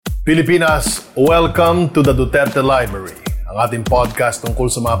Pilipinas, welcome to the Duterte Library, ang ating podcast tungkol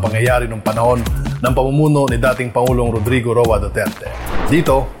sa mga pangyayari ng panahon ng pamumuno ni dating Pangulong Rodrigo Duterte.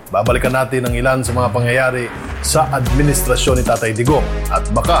 Dito, babalikan natin ang ilan sa mga pangyayari sa administrasyon ni Tatay Digong at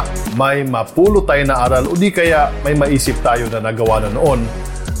baka may mapulot tayo na aral o di kaya may maisip tayo na nagawa na noon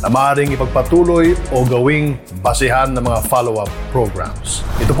na maaaring ipagpatuloy o gawing basehan ng mga follow-up programs.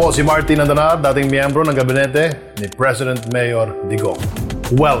 Ito po si Martin Andanar, dating miyembro ng gabinete ni President Mayor Digong.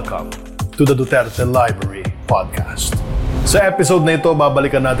 Welcome to the Duterte Library Podcast. Sa episode na ito,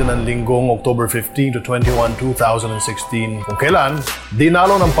 babalikan natin ang linggong October 15 to 21, 2016 kung kailan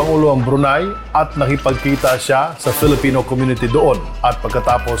dinalo ng Pangulo ang Brunei at nakipagkita siya sa Filipino community doon at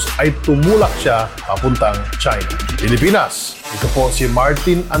pagkatapos ay tumulak siya papuntang China. Pilipinas, ito po si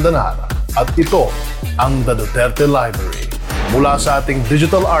Martin Andanar at ito ang The Duterte Library mula sa ating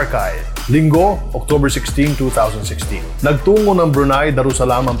digital archive. Linggo, October 16, 2016. Nagtungo ng Brunei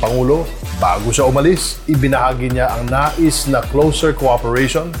Darussalam ang Pangulo. Bago siya umalis, ibinahagi niya ang nais na closer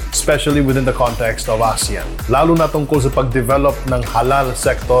cooperation, especially within the context of ASEAN. Lalo na tungkol sa pag-develop ng halal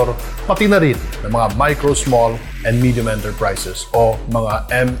sector, pati na rin ng mga micro, small, and medium enterprises o mga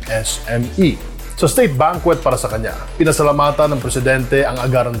MSME. Sa state banquet para sa kanya, pinasalamatan ng Presidente ang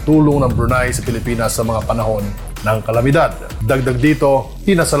agarang tulong ng Brunei sa Pilipinas sa mga panahon ng kalamidad. Dagdag dito,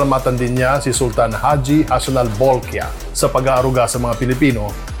 pinasalamatan din niya si Sultan Haji Hassanal Bolkiah sa pag-aaruga sa mga Pilipino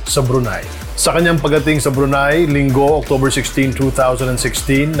sa Brunei. Sa kanyang pagdating sa Brunei, Linggo, October 16,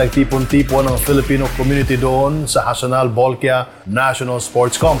 2016, nagtipon-tipon ang Filipino community doon sa Hassanal Bolkiah National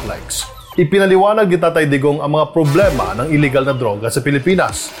Sports Complex. Ipinaliwanag ni Tatay Digong ang mga problema ng illegal na droga sa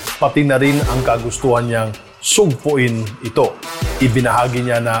Pilipinas, pati na rin ang kagustuhan niyang sugpuin ito. Ibinahagi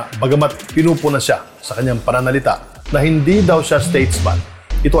niya na bagamat pinupuna siya sa kanyang pananalita na hindi daw siya statesman,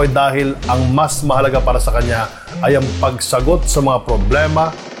 ito ay dahil ang mas mahalaga para sa kanya ay ang pagsagot sa mga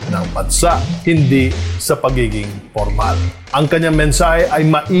problema ng bansa, hindi sa pagiging formal. Ang kanyang mensahe ay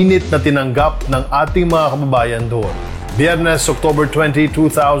mainit na tinanggap ng ating mga kababayan doon. Biyernes, October 20,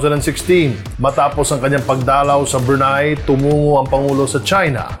 2016, matapos ang kanyang pagdalaw sa Brunei, tumungo ang Pangulo sa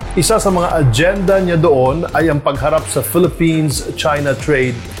China. Isa sa mga agenda niya doon ay ang pagharap sa Philippines-China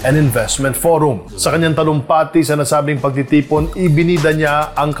Trade and Investment Forum. Sa kanyang talumpati sa nasabing pagtitipon, ibinida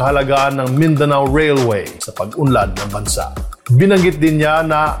niya ang kahalagaan ng Mindanao Railway sa pag-unlad ng bansa. Binanggit din niya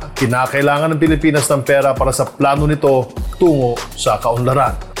na kinakailangan ng Pilipinas ng pera para sa plano nito tungo sa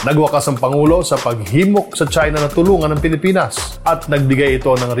kaunlaran. Nagwakas ang Pangulo sa paghimok sa China na tulungan ng Pilipinas at nagbigay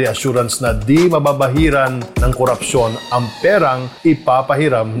ito ng reassurance na di mababahiran ng korupsyon ang perang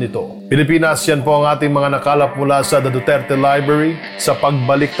ipapahiram nito. Pilipinas, yan po ang ating mga nakalap mula sa The Duterte Library. Sa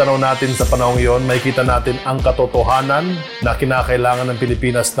pagbalik tanaw natin sa panahong iyon, makikita natin ang katotohanan na kinakailangan ng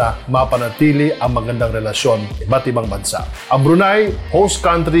Pilipinas na mapanatili ang magandang relasyon sa iba't ibang bansa. Ang Brunei, host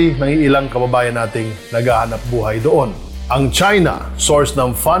country ng ilang kababayan nating naghahanap buhay doon. Ang China, source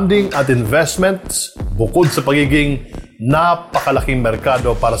ng funding at investments, bukod sa pagiging napakalaking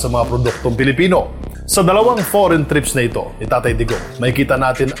merkado para sa mga produktong Pilipino. Sa dalawang foreign trips na ito ni Tatay Digong, makikita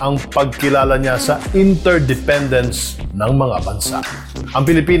natin ang pagkilala niya sa interdependence ng mga bansa. Ang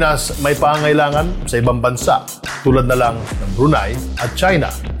Pilipinas may pangangailangan sa ibang bansa, tulad na lang ng Brunei at China.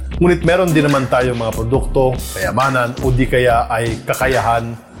 Ngunit meron din naman tayong mga produkto, kayamanan o di kaya ay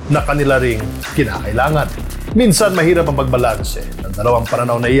kakayahan na kanila ring kinakailangan. Minsan mahirap ang pagbalanse ng dalawang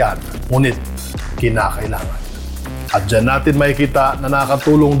pananaw na iyan, ngunit kinakailangan. At dyan natin makikita na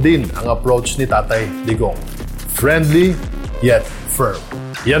nakatulong din ang approach ni Tatay Digong. Friendly yet firm.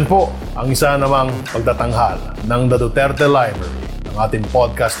 Yan po ang isa namang pagtatanghal ng The Duterte Library, ang ating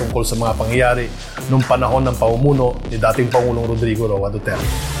podcast tungkol sa mga pangyayari noong panahon ng pamumuno ni dating Pangulong Rodrigo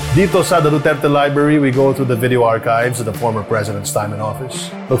Duterte. Dito sa The Duterte Library, we go through the video archives of the former president's time in office,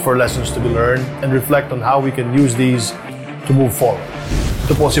 look for lessons to be learned, and reflect on how we can use these to move forward.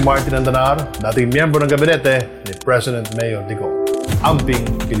 Ito po si Martin Andanar, dating miyembro ng gabinete ni President Mayor Digong. Amping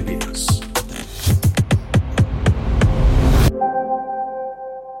Pilipinas.